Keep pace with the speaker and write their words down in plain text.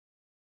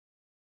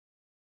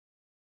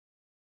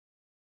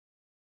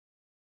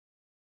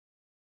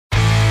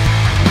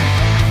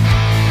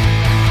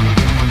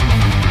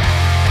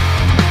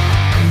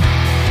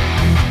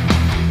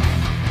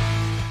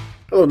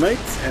Hello,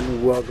 Knights,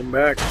 and welcome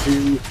back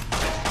to...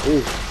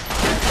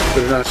 Oh,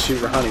 better not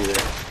shoot Ronnie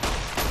there.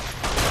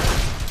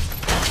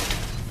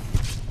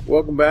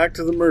 Welcome back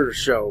to the murder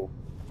show,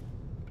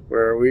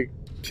 where we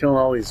kill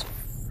all these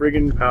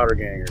friggin' powder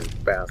gangers,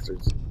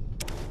 bastards.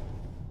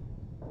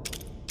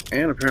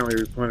 And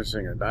apparently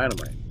replenishing our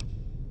dynamite.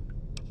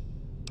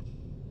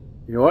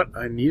 You know what?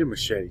 I need a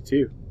machete,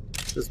 too.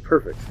 This is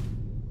perfect.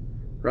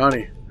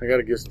 Ronnie, I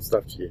gotta give some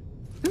stuff to you.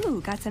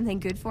 Ooh, got something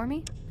good for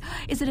me?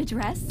 Is it a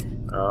dress?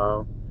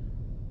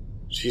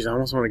 Jeez, I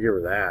almost want to give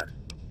her that.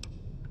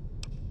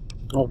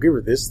 I'll give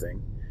her this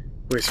thing.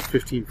 Weighs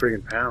 15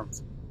 friggin'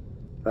 pounds.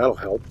 That'll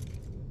help.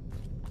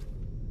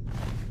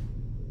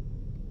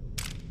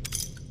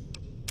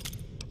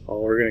 Oh,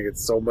 we're gonna get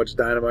so much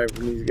dynamite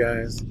from these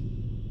guys.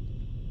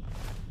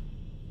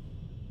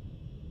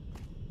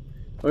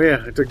 Oh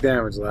yeah, I took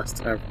damage last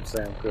time from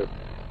Sam Cook.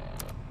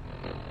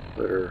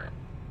 Better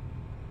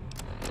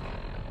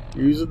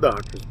use a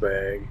doctor's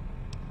bag.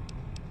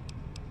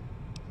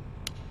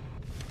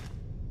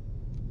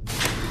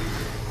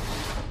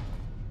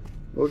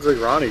 Looks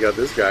like Ronnie got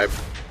this guy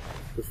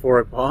before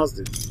I paused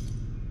it.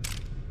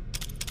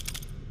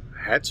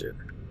 Hatchet.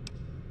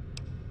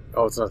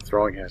 Oh, it's not a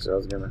throwing hatchet. I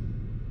was gonna...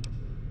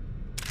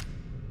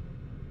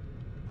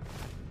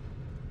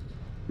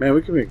 Man,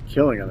 we can make a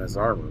killing on this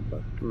armor,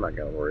 but I'm not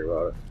gonna worry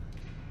about it.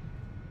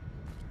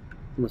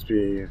 Must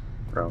be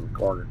around the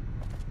corner.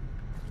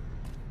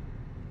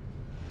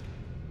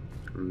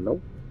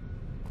 Nope.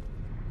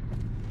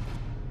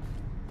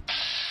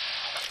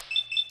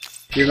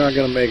 You're not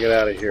gonna make it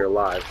out of here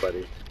alive,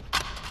 buddy.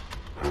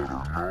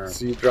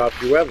 So you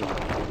dropped your weapon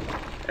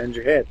and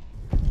your head.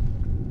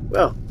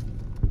 Well,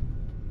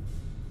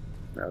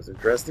 that was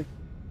interesting.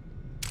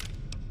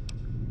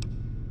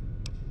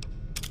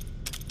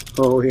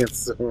 Oh, we get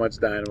so much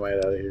dynamite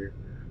out of here.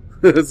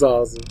 That's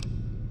awesome.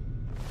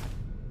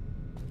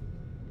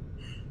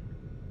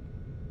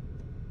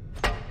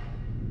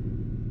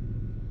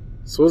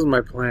 So wasn't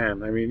my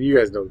plan. I mean, you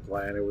guys know the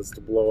plan. It was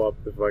to blow up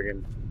the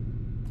fucking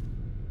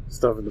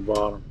stuff at the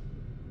bottom.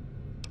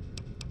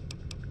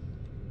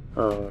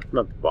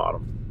 Not the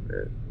bottom.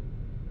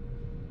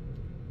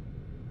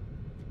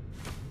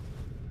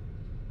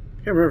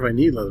 Can't remember if I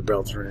need leather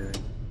belts or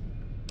anything.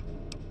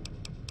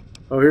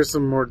 Oh, here's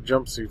some more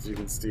jumpsuits you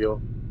can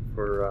steal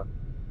for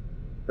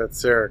that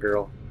Sarah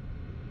girl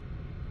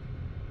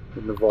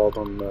in the vault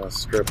on the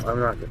strip.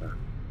 I'm not gonna.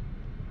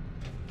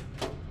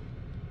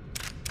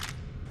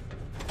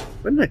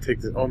 When did I take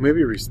this? Oh,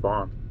 maybe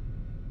respawn.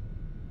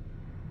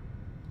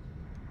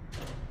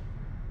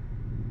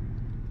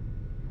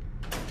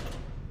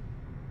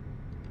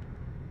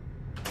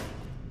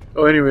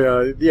 Oh,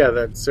 anyway, yeah,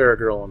 that Sarah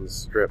girl on the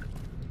strip.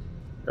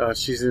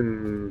 She's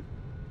in...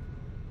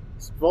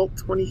 It's Vault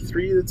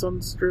 23 that's on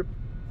the strip?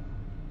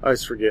 I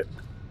always forget.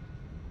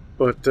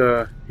 But,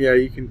 yeah,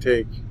 you can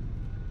take...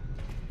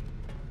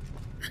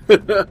 You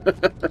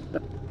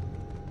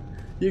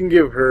can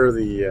give her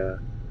the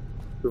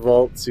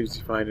vault suits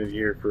you find in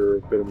here for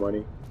a bit of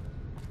money.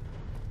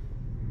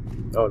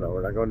 Oh, no,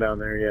 we're not going down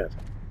there yet.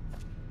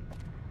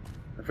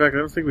 In fact, I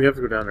don't think we have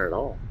to go down there at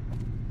all.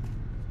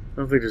 I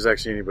don't think there's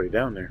actually anybody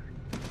down there.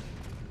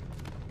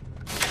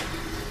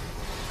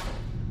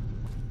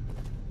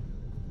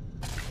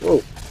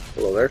 Whoa.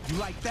 Hello there. You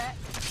like that?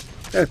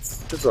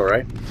 That's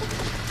alright.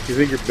 You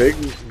think you're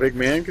big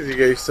man because you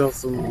got yourself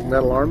some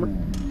metal armor?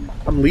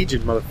 I'm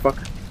Legion,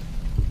 motherfucker.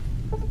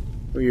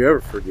 Will you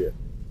ever forget?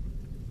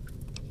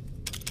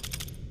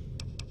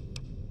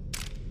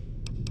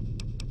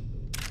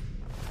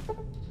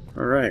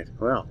 Alright,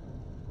 well.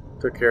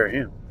 Took care of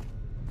him.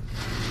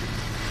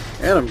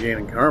 And I'm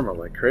gaining karma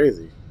like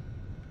crazy.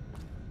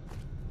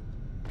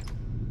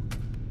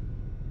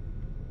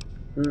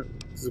 This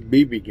is a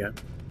BB gun.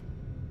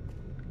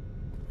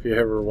 If you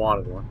ever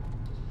wanted one.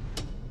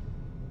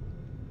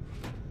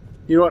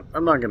 You know what?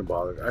 I'm not going to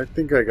bother. I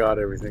think I got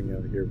everything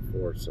out of here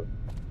before, so...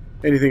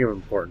 Anything of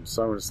importance,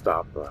 so I'm going to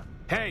stop.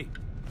 Hey!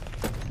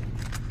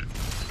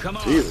 Come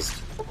on!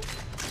 Jesus.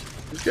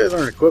 These guys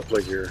aren't equipped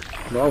like your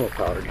normal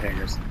powder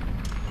gangers.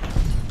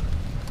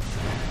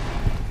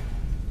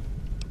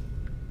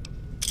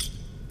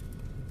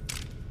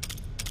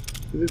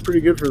 They did pretty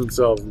good for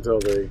themselves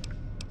until they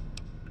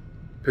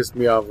pissed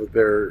me off with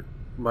their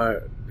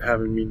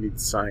having me need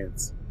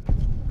science.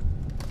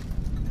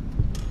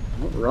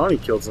 Well, Ronnie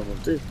killed someone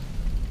too.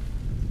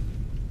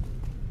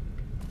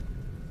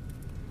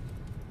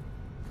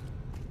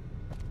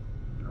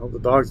 I hope the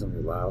dogs don't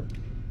be loud.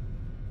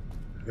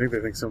 I think they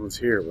think someone's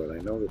here, but I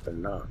know that they're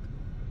not.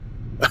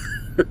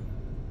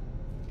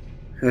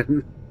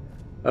 And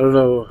I don't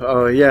know.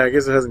 Oh yeah, I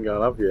guess it hasn't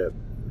gone up yet,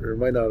 or it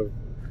might not have.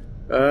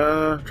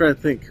 I'm trying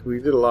to think. We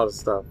did a lot of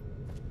stuff.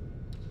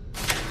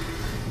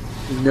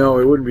 No,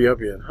 it wouldn't be up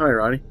yet. Hi,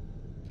 Ronnie.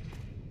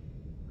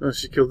 Oh,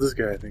 she killed this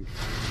guy, I think.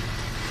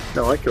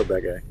 No, I killed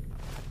that guy.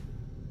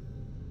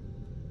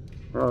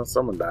 Oh,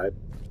 someone died.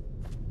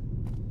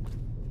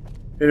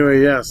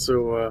 Anyway, yeah,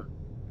 so,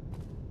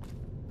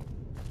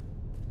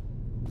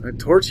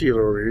 Torch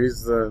Healer over here,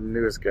 he's the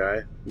newest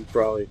guy. He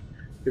probably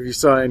if you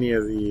saw any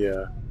of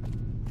the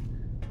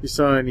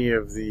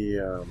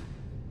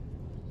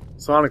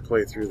Sonic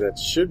playthrough, that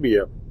should be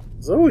up.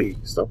 Zoe,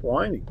 stop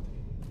whining.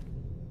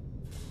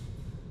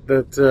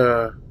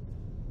 That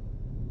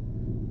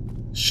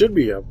should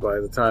be up by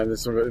the time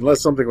this one,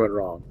 unless something went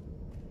wrong.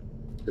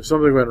 If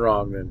something went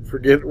wrong, then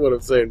forget what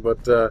I'm saying.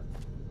 But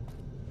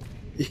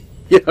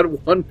yeah, at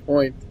one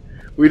point,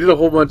 we did a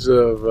whole bunch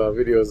of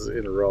videos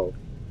in a row,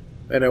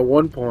 and at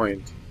one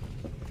point,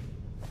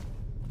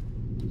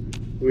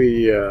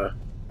 we oh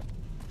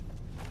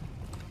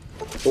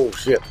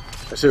shit!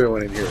 I should have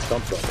went in here and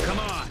thumped something. Come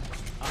on,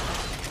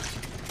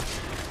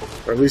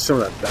 or at least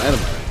some of that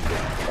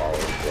dynamite all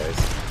over the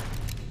place.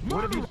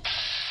 What have you?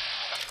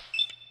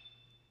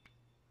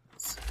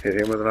 Hit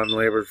him with an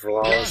unlabored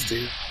flawless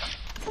too.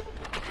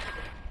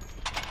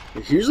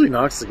 He usually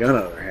knocks the gun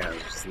out of their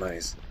hands, which is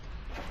nice.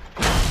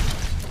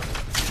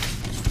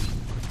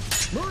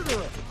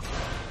 Murderer!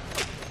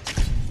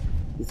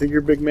 You think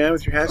you're a big man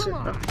with your hatchet?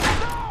 No.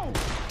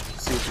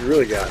 See what you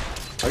really got.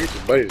 I'll get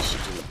your buddy to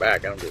shoot you in the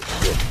back. I don't give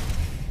a shit.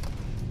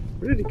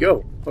 Where did he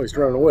go? Oh, he's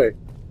running away.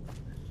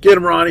 Get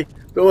him, Ronnie!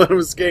 Don't let him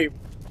escape.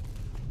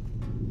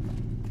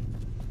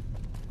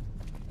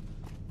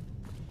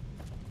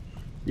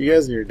 You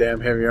guys in your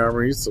damn heavy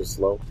armor, you're so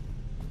slow.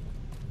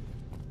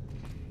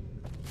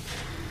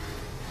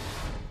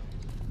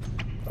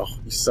 Oh,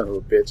 you son of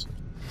a bitch.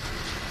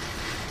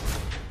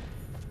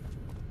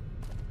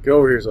 Get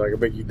over here so I can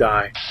make you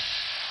die.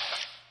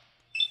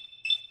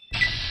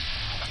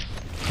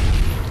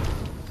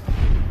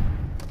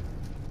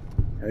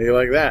 How do you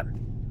like that?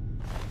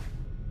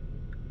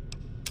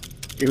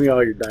 Give me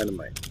all your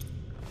dynamite.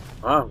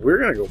 We're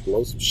gonna go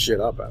blow some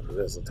shit up after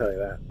this, I'll tell you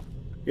that.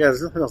 Yeah,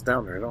 there's nothing else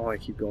down there. I don't want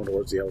to keep going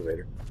towards the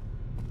elevator.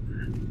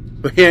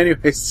 But yeah,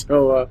 anyway,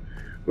 so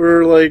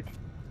we're like,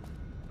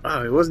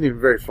 it wasn't even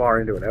very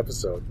far into an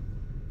episode.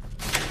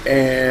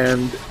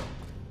 And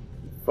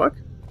fuck.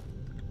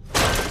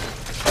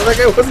 Oh, that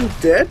guy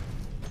wasn't dead?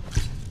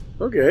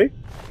 Okay.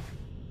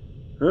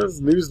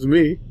 That's news to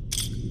me.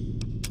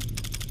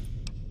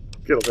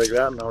 Okay, I'll take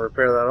that and I'll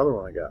repair that other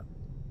one I got.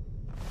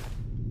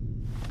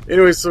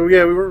 Anyway, so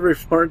yeah, we weren't very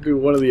far into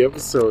one of the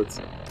episodes.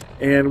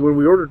 And when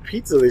we ordered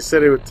pizza, they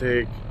said it would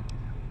take...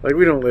 Like,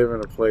 we don't live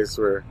in a place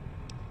where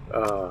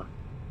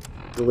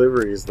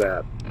delivery is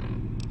that...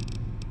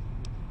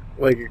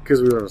 Like,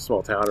 because we live in a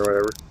small town or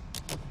whatever.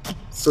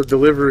 So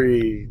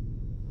delivery,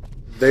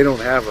 they don't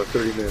have a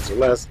 30 minutes or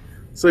less.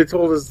 So they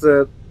told us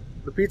that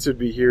the pizza would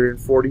be here in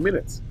 40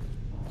 minutes.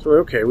 So,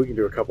 okay, we can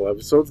do a couple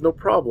episodes, no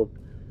problem.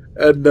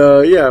 And,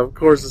 yeah, of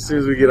course, as soon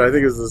as we get... I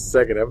think it was the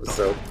second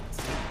episode.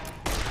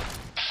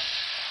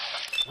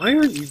 Why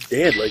aren't you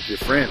dead like your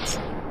friends?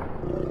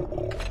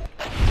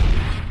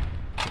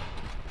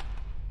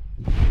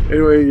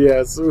 Anyway,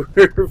 yeah, so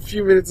we're a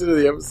few minutes into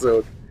the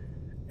episode,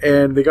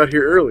 and they got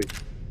here early,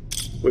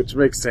 which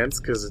makes sense,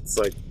 because it's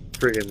like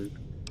friggin'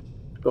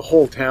 the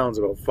whole town's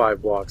about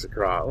 5 blocks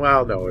across.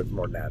 Well, no, it's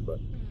more than that, but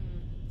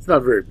it's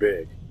not very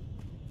big.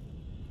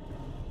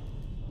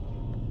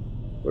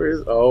 Where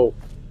is... Oh,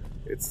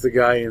 it's the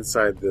guy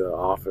inside the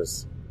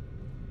office.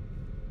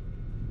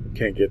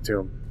 Can't get to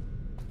him.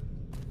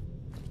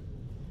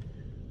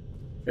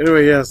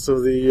 Anyway, yeah, so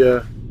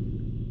the,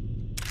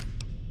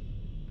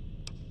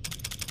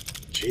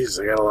 Jesus,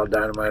 I got a lot of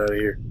dynamite out of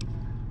here.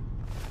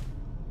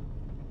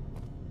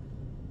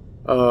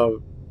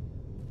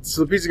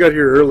 So the pizza got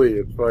here early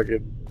and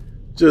fucking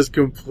just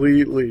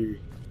completely...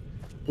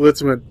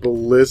 Blitz went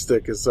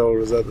ballistic as someone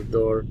was at the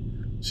door.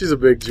 She's a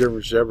big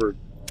German Shepherd.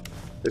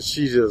 And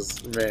she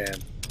just, man.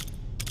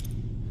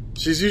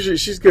 She's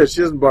good.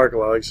 She doesn't bark a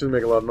lot. Like, she doesn't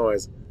make a lot of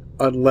noise.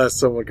 Unless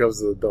someone comes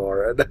to the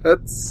door. And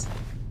that's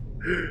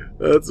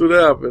what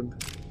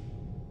happened.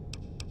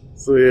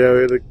 So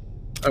yeah,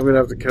 I'm going to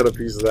have to cut a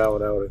piece of that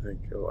one out, I think.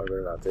 Oh, I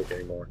better not take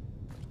any more.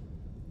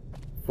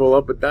 Full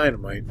up with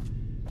dynamite.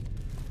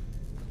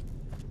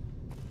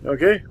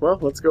 Okay, well,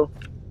 let's go.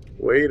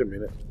 Wait a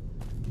minute.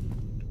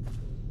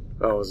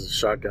 Oh, it was a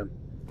shotgun.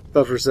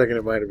 Thought for a second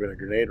it might have been a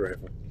grenade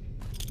rifle.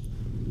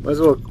 Might as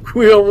well.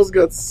 We almost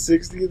got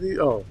 60 of these.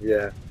 Oh,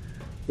 yeah.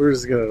 We're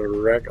just going to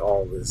wreck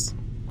all this.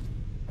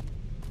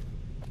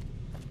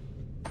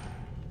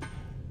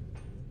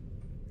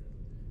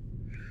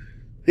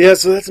 Yeah,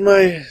 so that's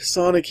my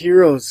Sonic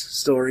Heroes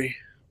story.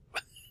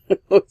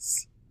 It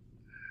was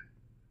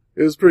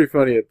pretty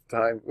funny at the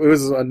time. It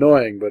was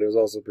annoying, but it was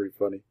also pretty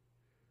funny.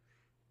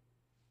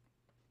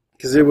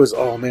 Because it was,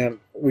 oh man,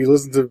 we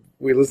listened to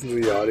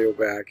the audio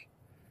back.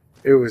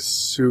 It was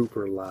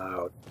super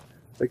loud.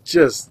 Like,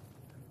 just,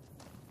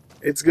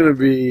 it's gonna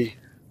be,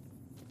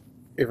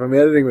 if I'm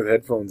editing with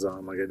headphones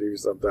on, like I do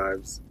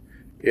sometimes,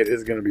 it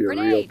is gonna be a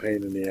real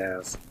pain in the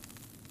ass.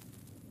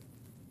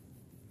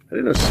 I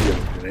didn't know she had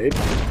a grenade.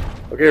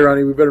 Okay,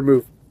 Ronnie, we better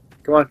move.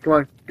 Come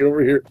on, get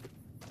over here.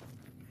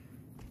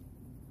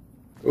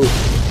 Ooh.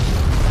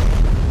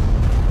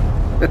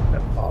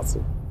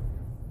 Awesome.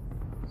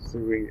 So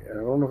I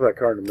don't know if that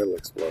car in the middle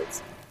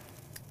explodes.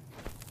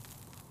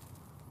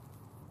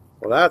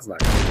 Well, that's not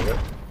going to do it.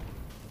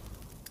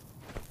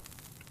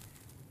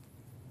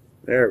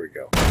 There we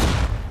go.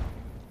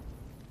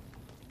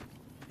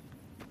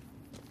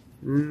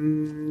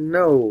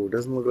 No,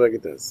 doesn't look like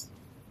it does.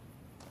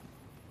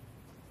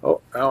 Oh,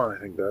 that one I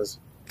think does.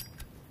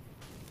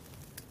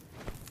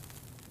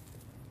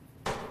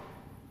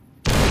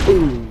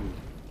 Boom!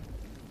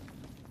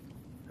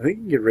 I think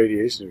you can get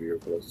radiation if you're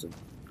close to them.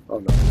 Oh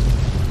no.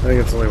 I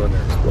think it's only when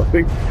they're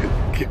exploding.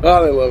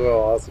 God, I love how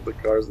awesome the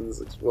cars in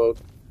this explode.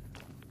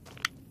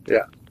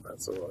 Yeah,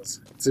 that's what it was.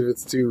 Let's see if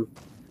it's too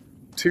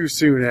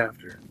soon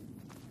after.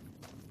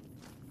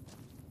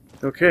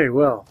 Okay,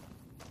 well.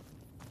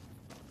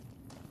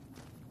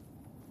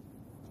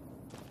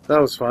 That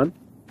was fun.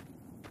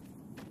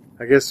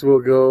 I guess we'll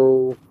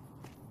go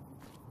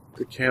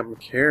to Camp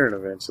McCarran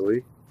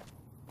eventually.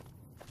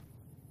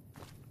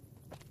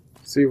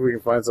 See if we can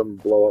find something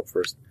to blow up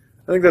first.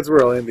 I think that's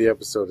where I'll end the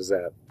episode is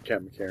at,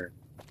 Camp McCarran.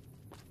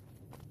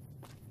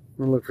 I'm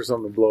going to look for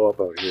something to blow up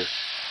out here.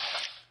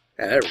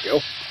 Yeah, there we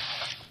go.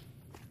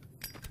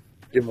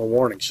 Give him a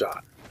warning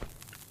shot.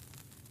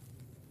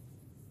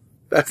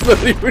 That's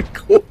not even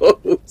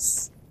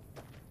close.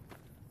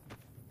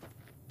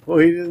 Well,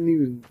 he didn't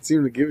even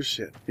seem to give a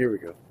shit. Here we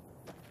go.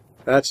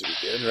 That should be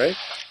good, right?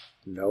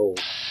 No.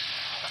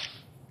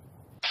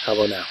 How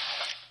about now?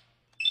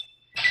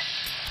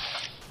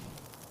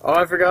 Oh,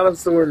 I forgot I'm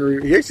still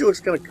wearing... He actually looks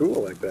kind of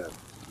cool like that.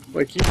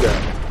 Might keep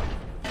that.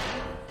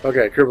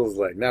 Okay, cripple his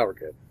leg. Now we're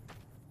good.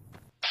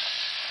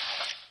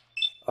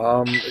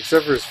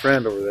 Except for his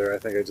friend over there, I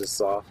think I just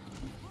saw.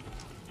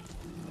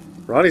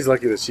 Ronnie's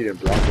lucky that she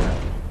didn't block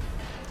that.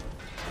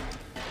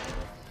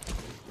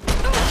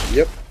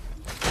 Yep.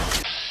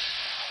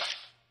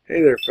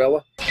 Hey there,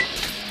 fella.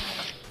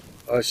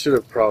 I should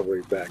have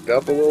probably backed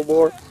up a little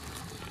more.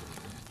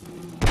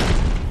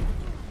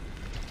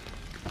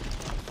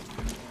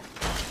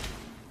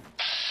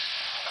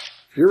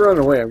 If you're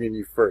running away, I'm getting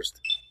you first.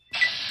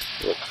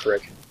 Little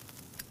prick.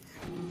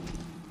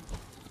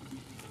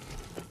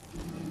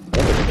 I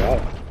don't think I got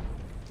him.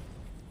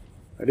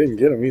 I didn't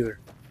get him either.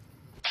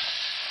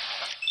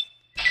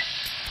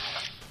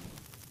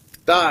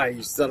 Die,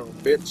 you son of a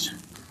bitch.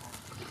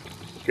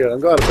 Good, I'm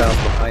glad I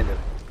bounced behind him.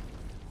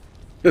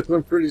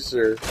 I'm pretty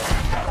sure.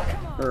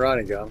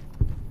 Ronnie got him.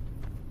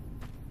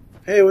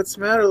 Hey, what's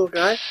the matter, little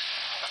guy?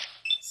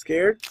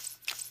 Scared?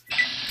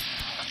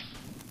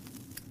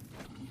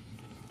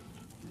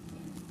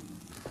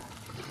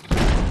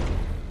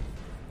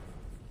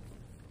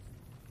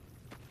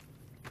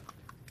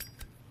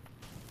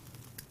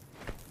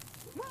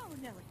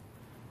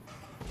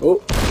 Oh,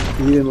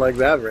 he didn't like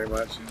that very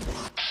much.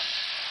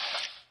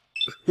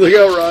 Look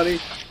out, Ronnie.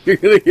 You're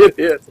gonna get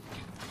hit.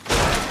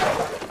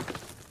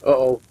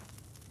 Uh-oh.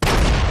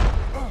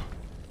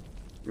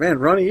 Man,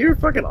 Ronnie, you're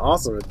fucking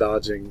awesome at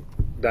dodging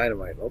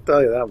dynamite. I'll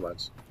tell you that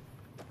much.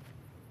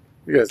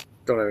 You guys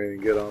don't have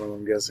anything good on them,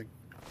 I'm guessing.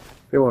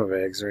 They won't have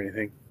eggs or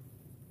anything.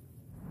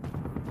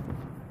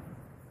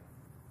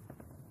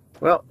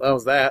 Well, that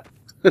was that.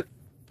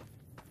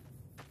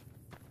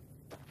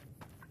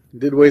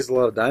 Did waste a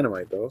lot of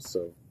dynamite, though,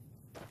 so...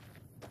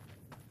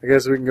 I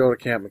guess we can go to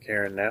Camp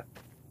McCarran now.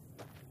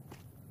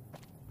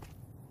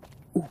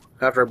 Ooh,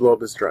 after I blow up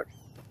this truck.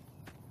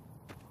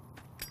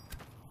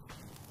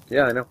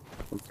 Yeah, I know.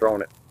 I'm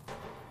throwing it.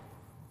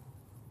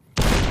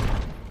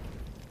 I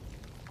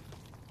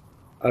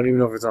don't even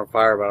know if it's on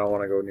fire, but I don't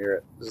want to go near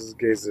it. Just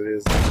in case it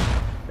is.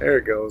 There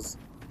it goes.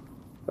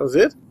 That was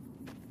it?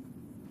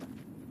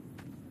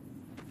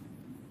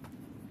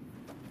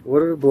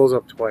 What if it blows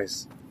up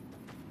twice?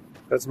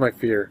 That's my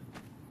fear.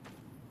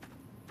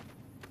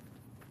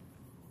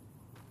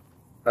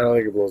 I don't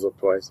think it blows up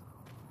twice.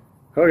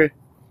 Okay.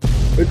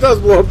 It does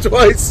blow up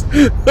twice!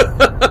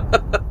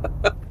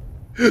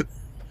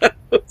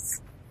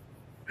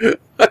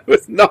 I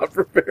was not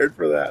prepared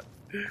for that.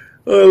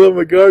 Oh, I let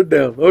my guard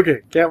down.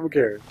 Okay, Camp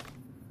McCarran.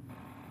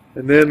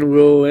 And then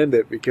we'll end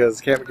it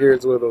because Camp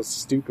McCarran's one of those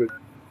stupid...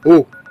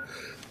 Oh!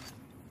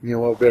 You know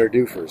what we better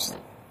do first?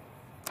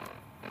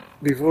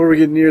 Before we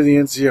get near the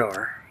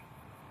NCR...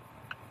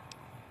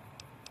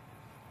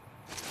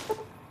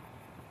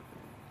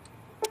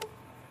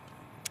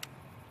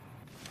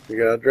 we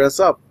gotta dress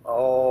up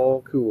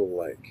all cool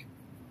like.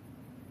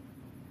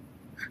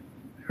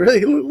 Really,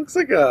 it looks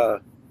like a...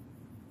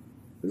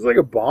 it's like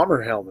a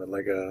bomber helmet,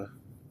 like a...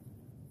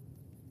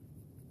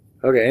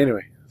 Okay,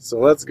 anyway. So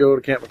let's go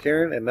to Camp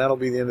McCarran, and that'll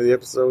be the end of the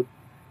episode.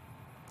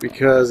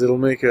 Because it'll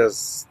make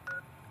us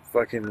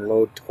fucking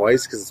load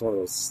twice, because it's one of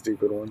those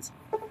stupid ones.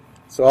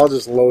 So I'll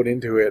just load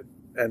into it,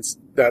 and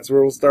that's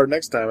where we'll start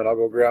next time. And I'll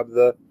go grab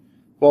the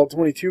Vault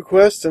 22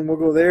 quest, and we'll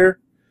go there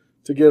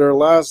to get our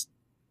last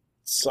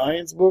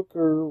science book,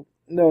 or...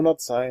 no,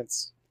 not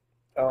science.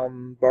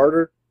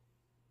 Barter?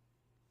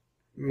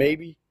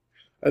 Maybe?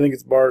 I think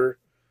it's barter.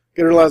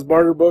 Get our last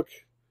barter book,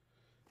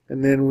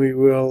 and then we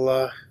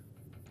will,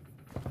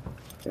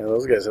 yeah,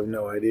 those guys have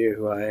no idea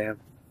who I am.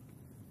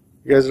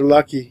 You guys are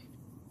lucky.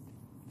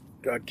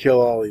 God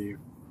kill all of you.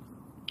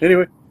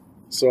 Anyway,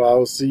 so I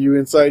will see you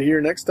inside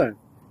here next time.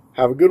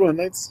 Have a good one,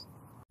 Knights.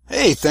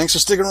 Hey, thanks for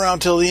sticking around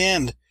till the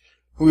end.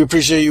 We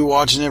appreciate you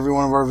watching every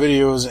one of our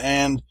videos,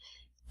 and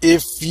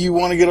If you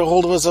want to get a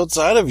hold of us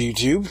outside of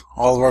YouTube,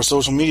 all of our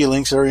social media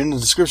links are in the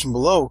description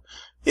below.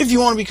 If you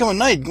want to become a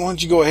knight, why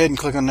don't you go ahead and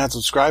click on that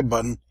subscribe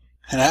button.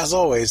 And as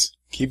always,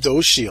 keep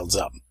those shields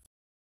up.